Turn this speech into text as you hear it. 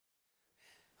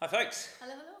Hi folks,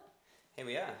 Hello, hello. here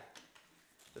we are.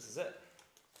 This is it.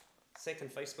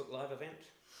 Second Facebook Live event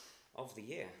of the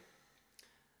year.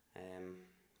 Yeah,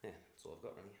 that's all I've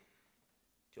got really.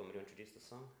 Do you want me to introduce the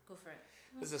song? Go for it.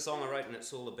 This is a song I wrote and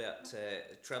it's all about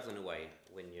travelling away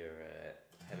when you're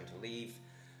having to leave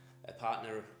a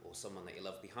partner or someone that you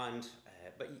love behind,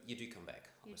 but you do come back,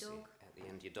 obviously. Your dog. At the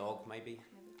end, your dog maybe.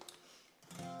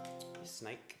 Your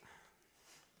snake.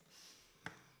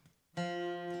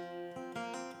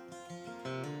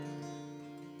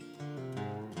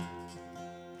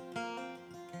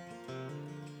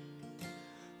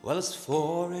 Well, it's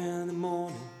 4 in the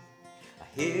morning, I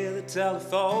hear the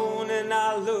telephone and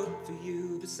I look for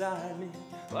you beside me,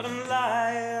 but I'm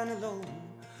lying alone.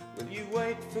 Will you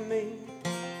wait for me?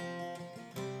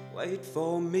 Wait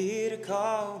for me to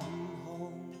come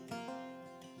home.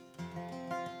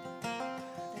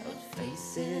 That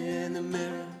face in the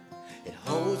mirror, it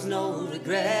holds no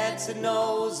regrets, it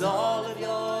knows all of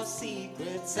your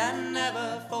secrets and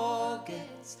never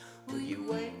forgets. Will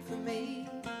you wait for me?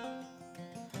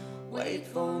 Wait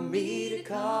for me to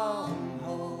come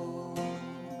home.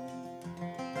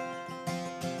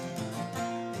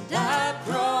 And I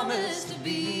promise to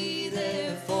be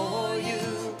there for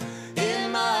you. In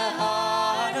my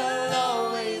heart I'll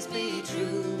always be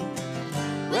true.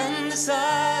 When the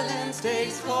silence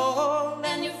takes hold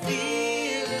and you're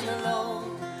feeling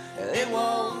alone, it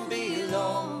won't be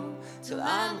long till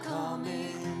I'm coming.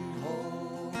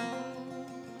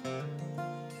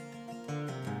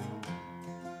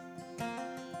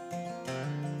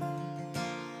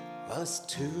 Well, it's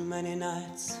too many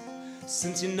nights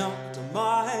since you knocked on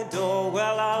my door.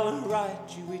 Well, I'll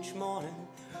write you each morning,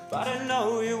 but I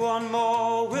know you want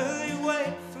more. Will you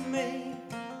wait for me?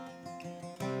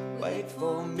 Wait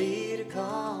for me to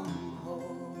come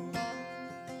home.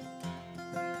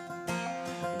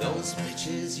 Those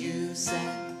pictures you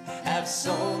sent have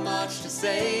so much to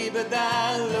say, but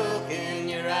that look in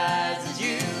your eyes as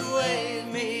you wave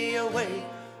me away.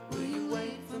 Will you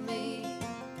wait for me?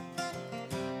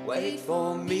 Wait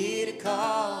for me to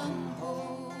come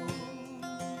home.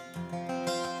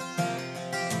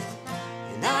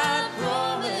 And I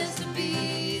promise to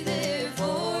be there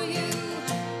for you.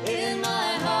 In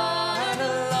my heart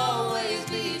I'll always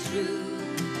be true.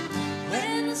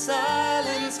 When the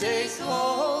silence takes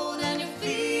hold and you're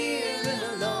feeling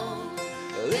alone,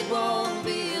 it won't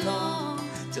be long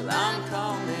till I'm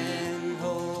coming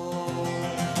home.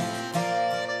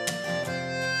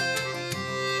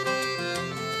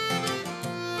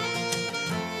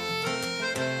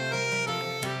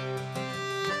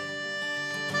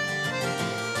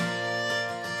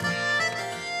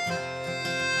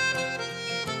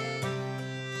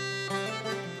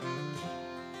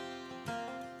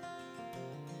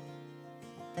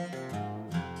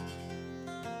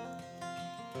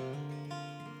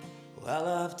 Well,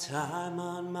 I've time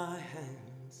on my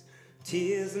hands,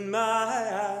 tears in my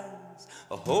eyes,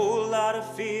 a whole lot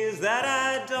of fears that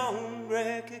I don't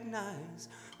recognize.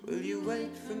 Will you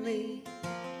wait for me?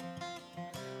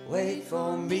 Wait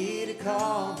for me to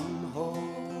come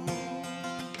home.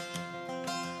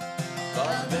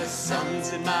 But the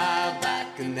sun's in my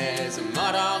back and there's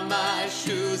mud on my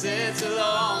shoes. It's a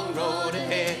long road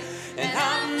ahead and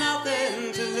I've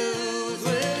nothing to lose.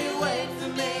 Will you wait for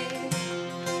me?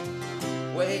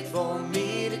 Wait for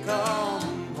me to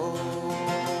come home.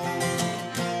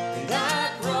 And I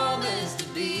promise to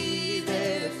be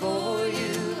there for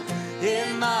you.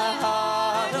 In my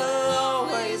heart I'll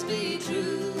always be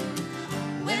true.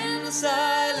 When the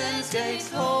silence takes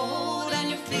hold and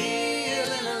you're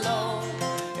feeling alone,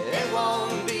 it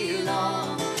won't be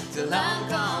long till I'm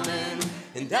coming.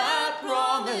 And I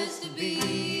promise to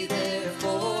be there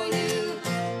for you.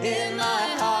 In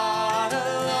my heart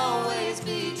I'll always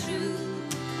be true.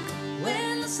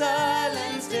 When the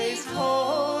silence takes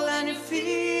hold and you're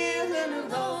feeling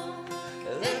alone,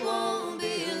 it won't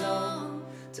be long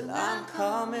till I'm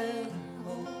coming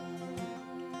home.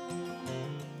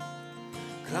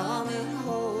 Coming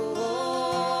home,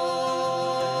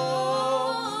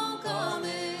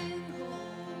 coming home.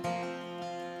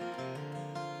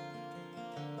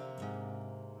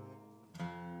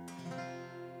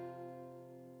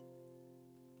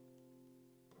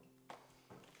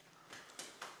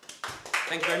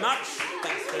 Thank you very much.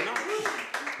 Thanks very much.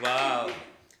 Wow.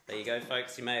 There you go,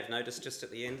 folks. You may have noticed just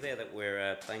at the end there that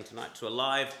we're playing tonight to a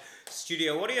live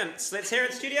studio audience. Let's hear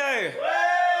it, studio.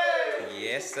 Woo!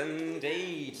 Yes,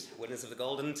 indeed. Winners of the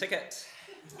golden ticket.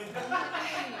 Indeed.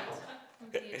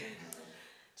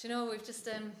 Do you know, we've just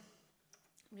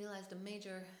realised a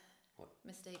major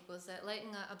mistake was lighting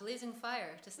a blazing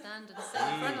fire to stand and sit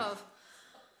in front of.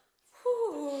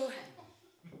 Whew.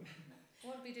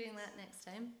 be doing that next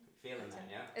time. Feeling that,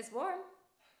 yeah? It's warm.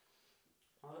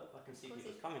 Oh, look, I can see Cozy.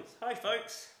 people's comments. Hi,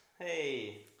 folks.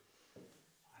 Hey.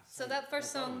 So that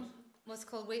first song was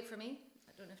called Wait For Me.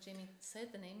 I don't know if Jamie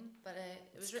said the name, but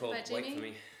it was written by Jamie. Wait For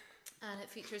Me. And it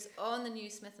features on the new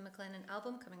Smith & McLennan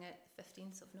album coming out the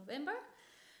 15th of November.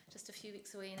 Just a few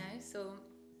weeks away now. So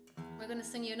we're going to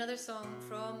sing you another song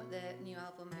from the new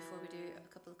album before we do a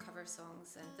couple of cover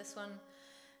songs. And this one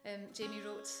Jamie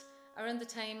wrote around the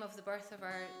time of the birth of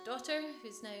our daughter,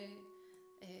 who's now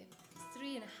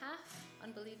 3.5,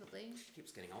 unbelievably. She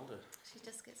keeps getting older. She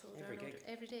just gets older and older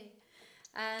every day.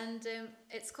 And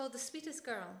it's called The Sweetest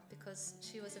Girl because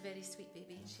she was a very sweet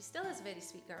baby. She still is a very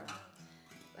sweet girl.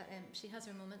 But she has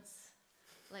her moments,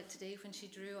 like today when she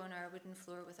drew on our wooden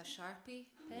floor with a Sharpie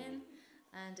pen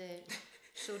and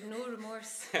showed no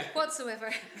remorse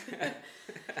whatsoever.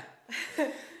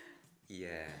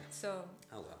 Yeah. So,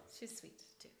 oh well. She's sweet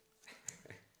too.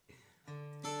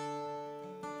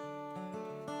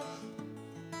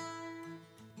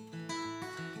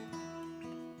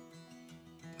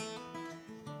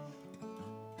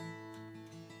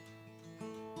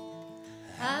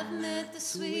 I've met the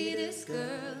sweetest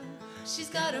girl. She's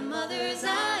got her mother's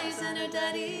eyes and her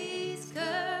daddy's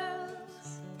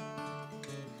curls.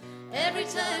 Every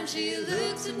time she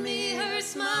looks at me, her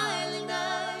smiling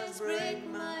eyes break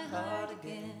my heart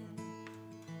again.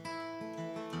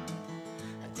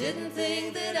 I didn't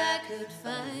think that I could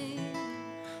find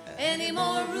any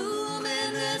more room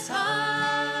in this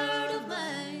heart of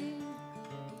mine.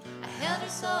 I held her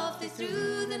softly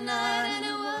through the night and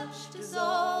I watched as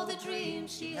all the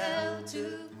dreams she held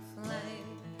took flight.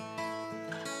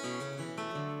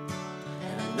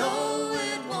 And I know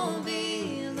it won't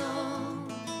be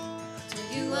long till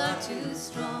you are too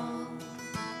strong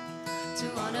to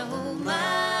wanna hold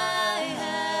my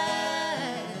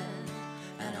hand.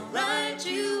 And I'll write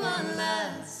you one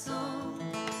last song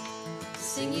to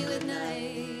sing you at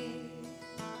night,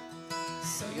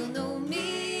 so you'll know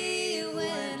me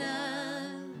when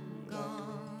I'm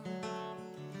gone.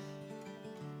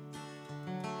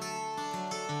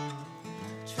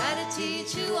 Try to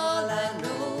teach you all I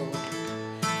know.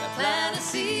 I plant a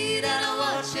seed and I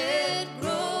watch it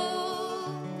grow.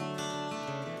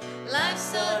 Life's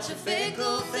such a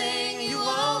fickle thing, you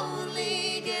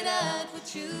only get at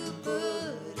what you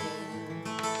put in.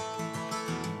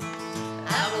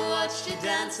 I've watched you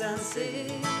dance and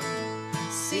sing,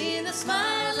 seen the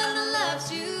smile and the laughs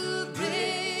you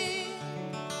bring.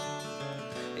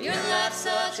 Your life's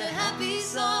such a happy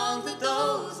song that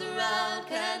those around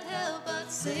can't help but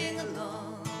sing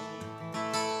along.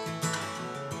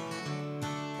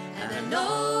 And I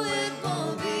know it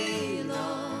won't be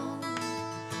long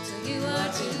till you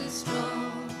are too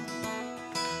strong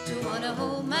to wanna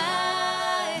hold my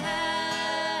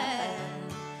hand.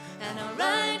 And I'll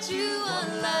write you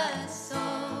one last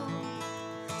song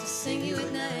to sing you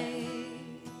at night,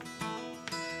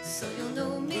 so you'll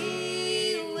know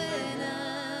me when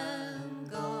I'm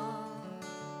gone.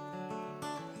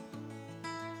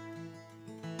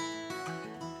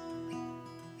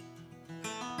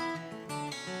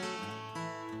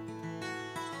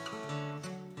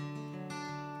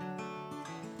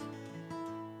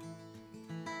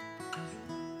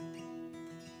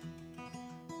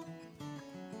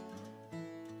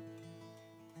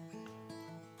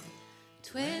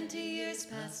 "20 years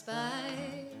pass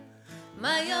by,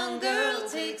 my young girl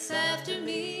takes after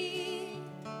me.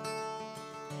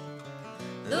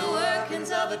 The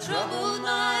workings of a troubled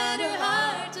mind are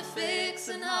hard to fix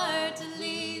and hard to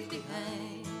leave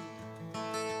behind.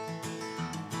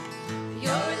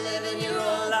 You're living your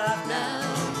own life now,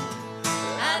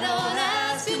 I don't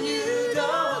ask and you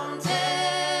don't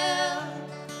tell.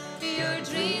 Your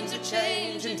dreams are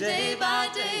changing day by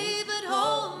day, but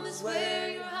home is where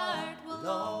your heart will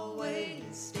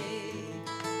always stay.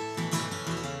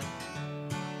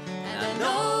 And I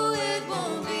know it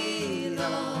won't be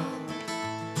long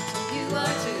till you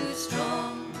are too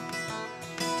strong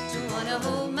to wanna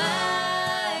hold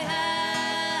my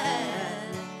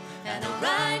hand. And I'll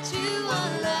write you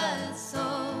one last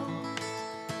song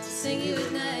to sing you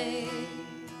at night,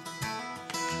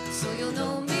 so you'll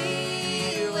know me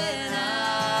when I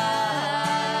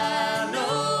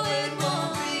know it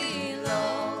won't be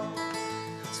long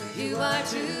till you are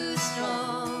too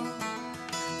strong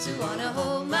to wanna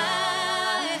hold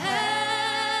my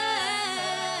hand.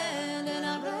 And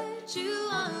I'll write you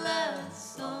one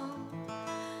last song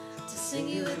to sing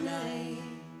you at night,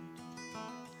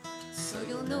 so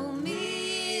you'll know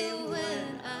me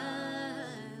when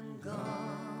I'm gone.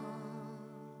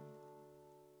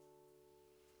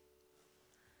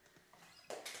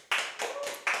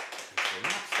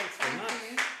 Thanks very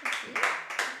much.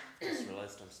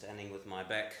 standing with my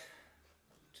back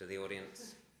to the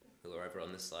audience, who are over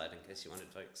on this side, in case you wondered,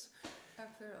 folks. Our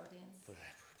poor audience.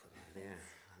 Yeah,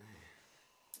 I know.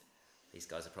 These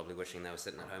guys are probably wishing they were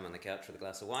sitting at home on the couch with a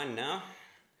glass of wine now.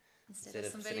 Instead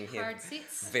of some very hard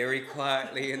seats. Very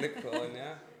quietly in the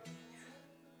corner.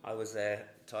 I was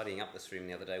tidying up this room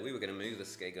the other day. We were going to move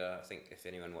this gig. I think if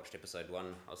anyone watched episode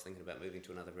 1, I was thinking about moving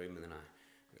to another room, and then I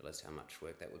realised how much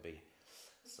work that would be.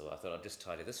 So I thought I'd just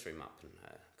tidy this room up, and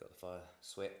got the fire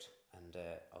swept, and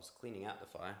I was cleaning out the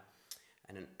fire,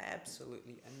 and an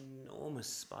absolutely enormous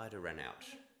spider ran out.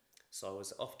 So I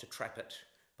was off to trap it,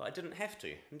 but I didn't have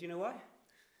to. And do you know why?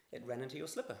 It ran into your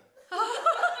slipper.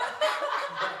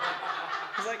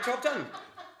 It's like, job done.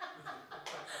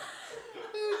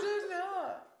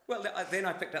 Well, then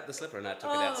I picked up the slipper and I took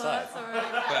it outside. That's all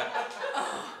right.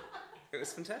 But it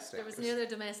was fantastic. There was no other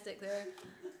domestic there.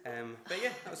 But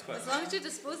yeah, that was quite. As long as you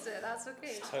disposed of it, that's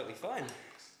okay. Totally fine.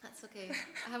 That's okay.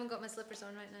 I haven't got my slippers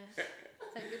on right now.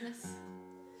 Thank goodness.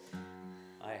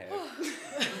 I have.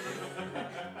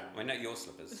 Well, not your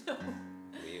slippers. No.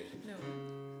 Weird. No.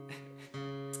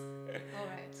 All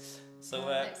right. So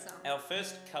Next song. our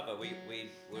first cover, we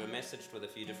were messaged with a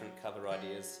few different cover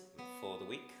ideas for the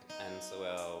week, and so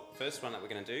our first one that we're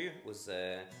going to do was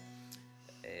a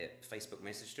Facebook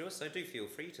message to us. So do feel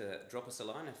free to drop us a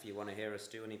line if you want to hear us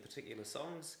do any particular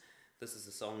songs. This is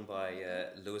a song by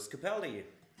Lewis Capaldi,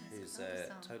 who's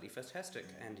totally fantastic,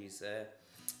 and he's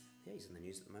in the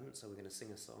news at the moment. So we're going to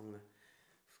sing a song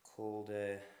called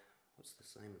what's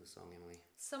the name of the song, Emily?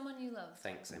 Someone You Love.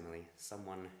 Thanks, Emily.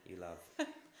 Someone You Love.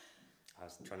 I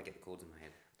was trying to get the chords in my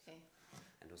head. Okay.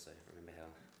 And also remember how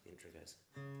the intro goes.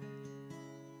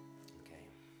 Okay.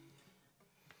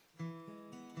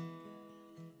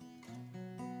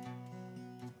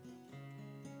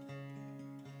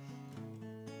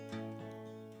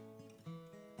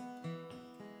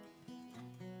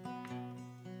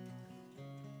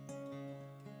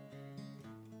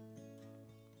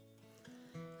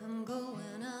 I'm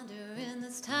going under in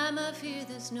this time I fear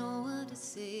there's no one to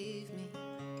save me.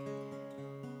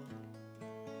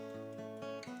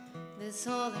 This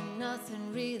all or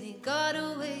nothing really got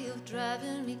a way of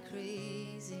driving me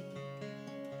crazy.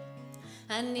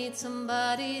 I need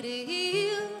somebody to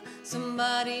heal,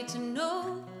 somebody to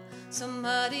know,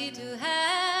 somebody to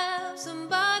have,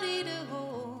 somebody to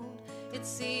hold.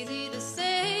 It's easy to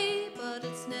say, but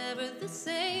it's never the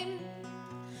same.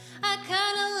 I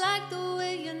kinda like the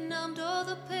way you numbed all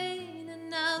the pain, and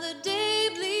now the day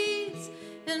bleeds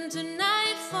into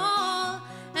nightfall,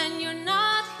 and you're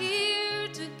not here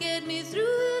to get me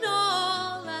through it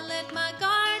all. I let my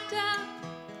guard down,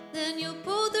 then you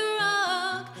pulled the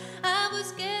rug. I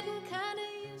was getting kinda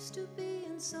used to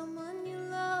being someone you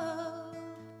love.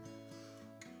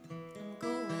 I'm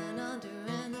going under,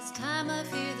 and this time I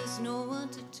fear there's no one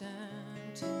to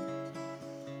turn to.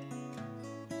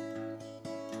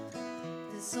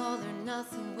 This all or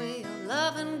nothing way of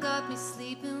loving got me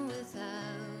sleeping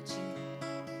without you.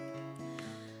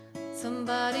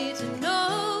 Somebody to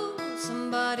know,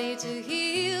 somebody to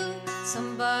heal,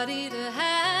 somebody to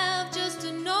have, just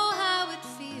to know how it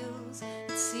feels.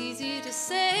 It's easy to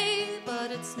say,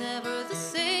 but it's never the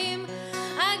same.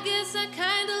 I guess I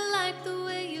kinda like the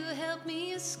way you helped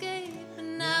me escape.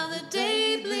 And now the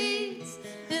day bleeds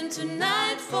into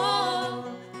nightfall.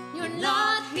 You're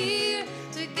not here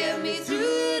to get me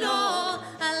through it all.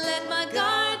 I let my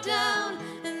guard down,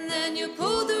 and then you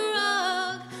pulled the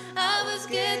rug. I was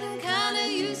getting kinda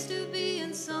used to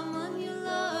being someone you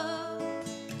love.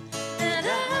 And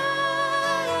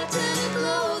I tend to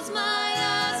close my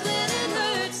eyes when it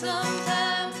hurts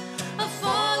sometimes. I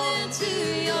fall into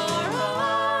your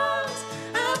arms.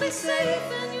 I'll be safe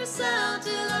in your sound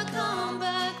till I come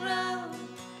back round.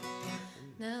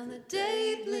 Now the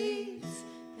day bleeds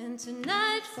into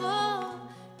nightfall,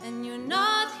 and you're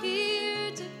not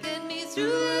here to get me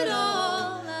through it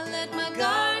all. I let my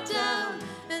guard down,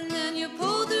 and then you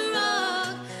pulled the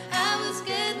rug. I was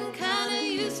getting kinda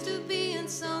used to being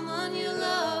someone you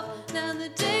love. Now the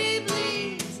day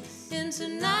bleeds into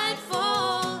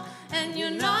nightfall, and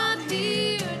you're not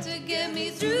here to get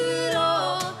me through it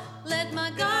all. Let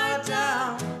my guard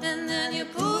down, and then you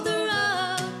pulled the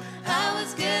rug. I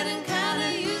was getting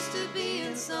kinda used to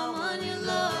being someone you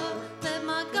love. Let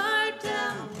my guard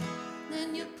down,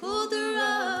 then you pulled the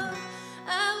rug.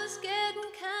 I was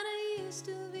getting kinda used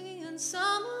to being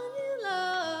someone you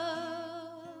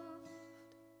loved.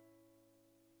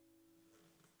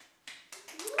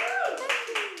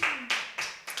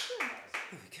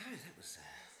 There we go. That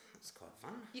was quite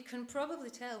fun. You can probably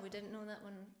tell we didn't know that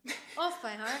one off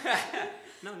by heart.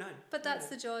 No. But that's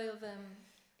the joy of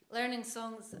learning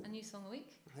songs, a new song a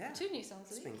week. Yeah. 2 new songs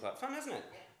a It's week. been quite fun, hasn't it?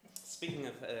 Speaking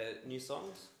of new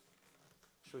songs,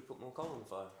 should we put more coal on the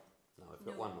fire? No, we've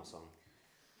got No. one more song.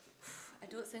 I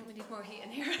don't think we need more heat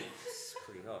in here. It's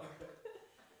pretty hot.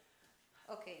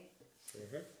 Okay.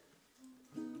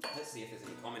 Let's see if there's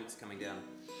any comments coming down.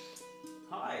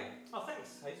 Hi. Oh,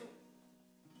 thanks, Hazel.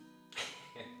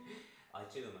 I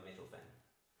too am a metal fan.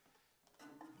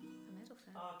 A metal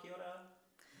fan. Ah, kia ora.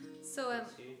 So,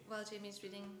 Thanks you. while Jamie's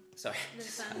reading Sorry. the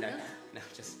fan no, mail, no,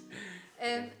 just.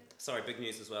 um, Big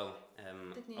news as well.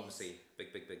 Big news. Obviously,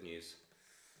 big news.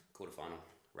 Quarterfinal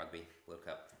rugby World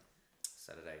Cup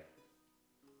Saturday.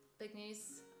 big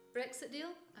news. Brexit deal?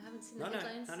 I haven't seen the No,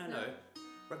 headlines. no.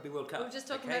 Rugby World Cup. We're just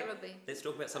talking okay? about rugby. Let's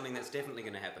talk about something that's definitely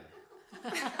going to happen.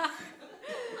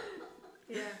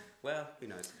 Yeah. Well, who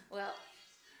knows? Well,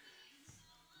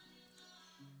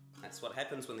 That's what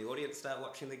happens when the audience start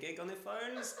watching the gig on their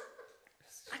phones.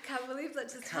 I can't believe that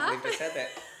just Can't believe happened. just had that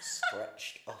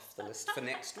scratched off the list for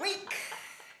next week.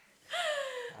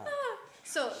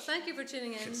 So, thank you for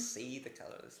tuning in. Should see the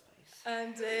colour of his face.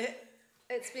 And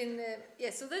it's been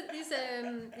so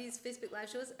these Facebook live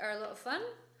shows are a lot of fun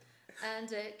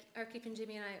and are keeping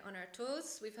Jamie and I on our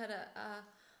toes. We've had a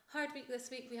hard week this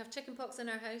week. We have chickenpox in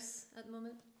our house at the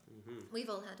moment. We've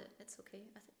all had it. It's okay.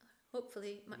 I think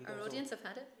hopefully You our guys audience have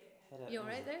had it. You all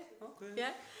right there? Oh, good.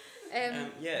 Yeah.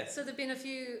 Yeah. So there've been a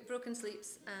few broken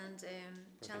sleeps and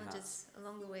challenges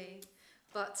along the way,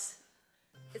 but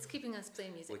it's keeping us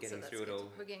playing music. We're getting so that's through it good. all.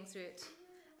 We're getting through it.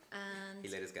 And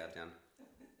He let his guard down.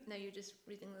 now you're just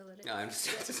reading the lyrics. No, I'm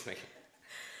just making.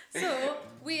 So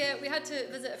we had to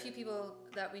visit a few people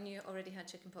that we knew already had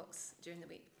chickenpox during the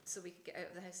week, so we could get out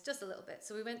of the house just a little bit.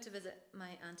 So we went to visit my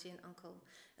auntie and uncle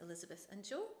Elizabeth and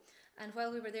Joe, and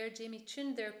while we were there, Jamie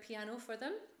tuned their piano for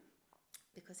them,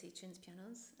 because he tunes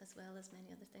pianos as well as many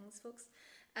other things, folks.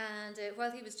 And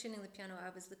while he was tuning the piano, I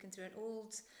was looking through an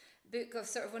old book of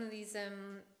sort of one of these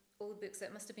old books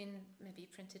that must have been maybe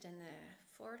printed in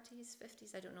the 40s,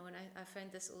 50s, I don't know. And I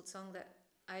found this old song that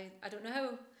I don't know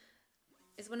how.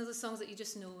 It's one of those songs that you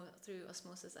just know through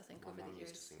osmosis, I think, My over mum the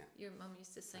used years. to sing it. Your mum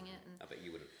used to sing it, and I bet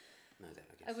you wouldn't know that,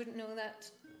 I guess. I wouldn't know that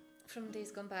from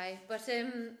days gone by. But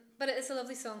it is a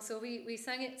lovely song. So we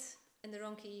sang it in the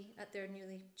wrong key at their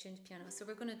newly tuned piano. So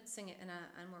we're going to sing it in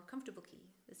a more comfortable key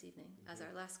this evening as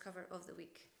our last cover of the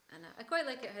week. And I quite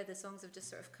like it how the songs have just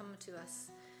sort of come to us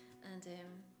and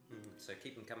So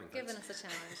keep them coming, given folks. us a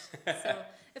challenge. So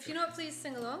if you're not, please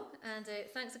sing along. And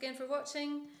thanks again for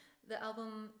watching. The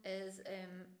album is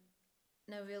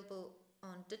now available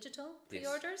on digital Yes.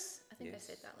 pre-orders. I think I Yes.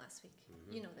 said that last week.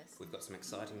 You know this. We've got some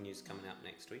exciting news coming out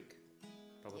next week,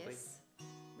 probably. Yes,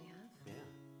 we have. Yeah.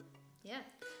 Yeah.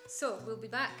 So we'll be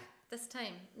back this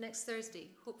time next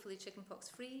Thursday. Hopefully chickenpox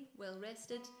free, well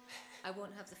rested. I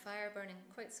won't have the fire burning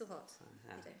quite so hot.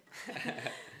 Either.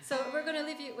 So we're going to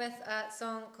leave you with a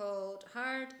song called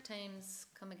 "Hard Times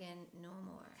Come Again No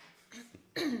More."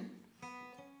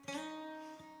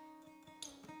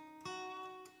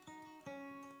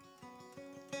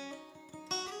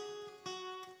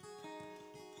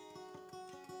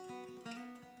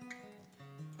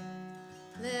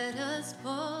 Let us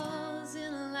pause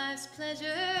in life's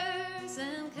pleasures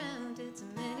and count its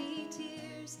many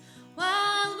tears,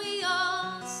 while we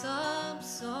all sob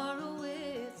sorrow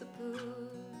with the good.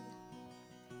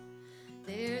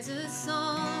 There's a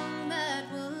song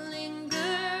that will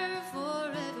linger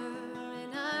forever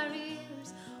in our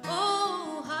ears.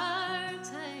 Oh, hard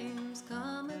times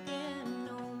come again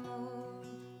no more.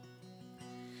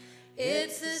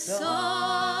 It's the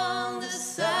song, the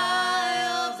sigh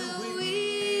of the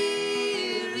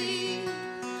weary.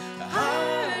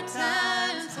 Hard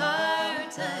times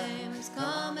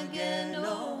come again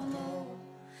no more.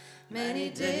 Many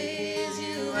days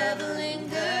you have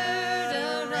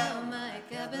lingered around my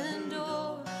cabin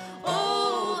door.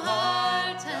 Oh,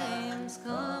 hard times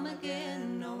come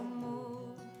again no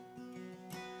more.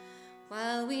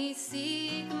 While we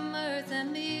seek mirth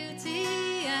and beauty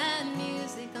and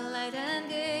music light and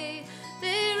gay,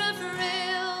 there are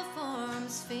frail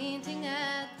forms fainting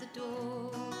at the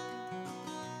door.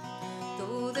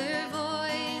 Though their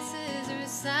voices are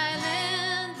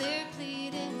silent, their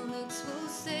pleading looks will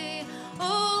say,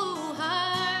 oh,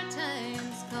 hard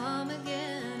times come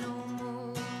again no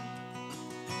more.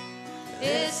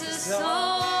 It's a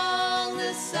song,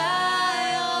 the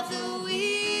sigh of the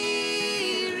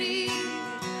weary.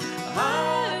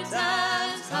 Hard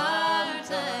times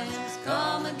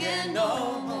come again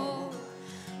no more.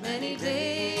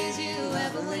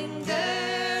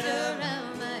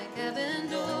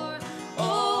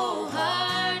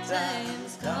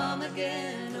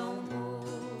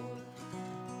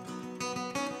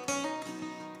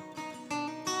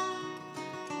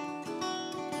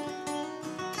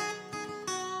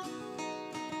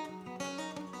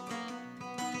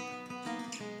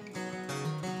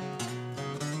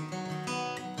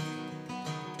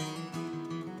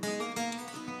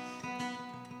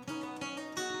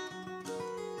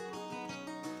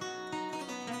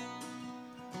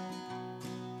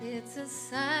 It's a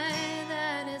sigh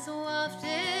that is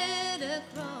wafted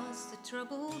across the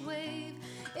troubled wave.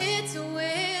 It's a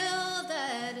wail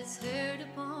that is heard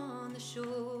upon the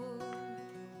shore.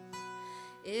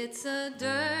 It's a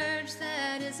dirge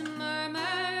that is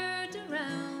murmured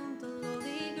around the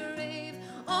lowly grave.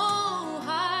 Oh,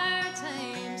 hard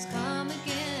times come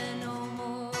again no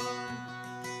more.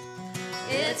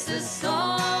 It's the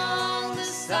song, the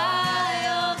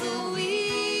sigh of the weary.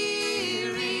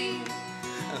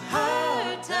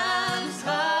 Hard times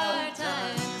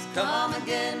come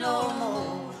again no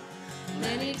more.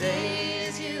 Many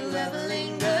days you have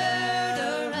lingered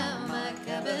around my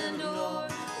cabin door.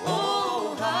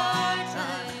 Oh, hard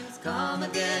times come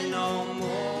again no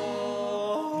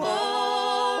more.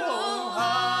 Oh,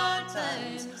 hard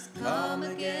times come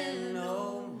again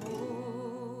no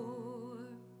more.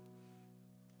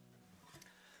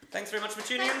 Thanks very much for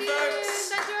tuning in, Thank you. folks.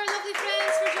 Thank you, our lovely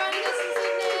friends, for joining us this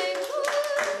evening.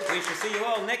 Woo! We shall see you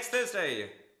all next Thursday,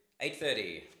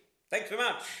 8:30. Thanks very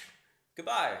much.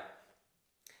 Goodbye.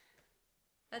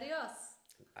 Adios.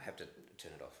 I have to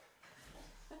turn it off.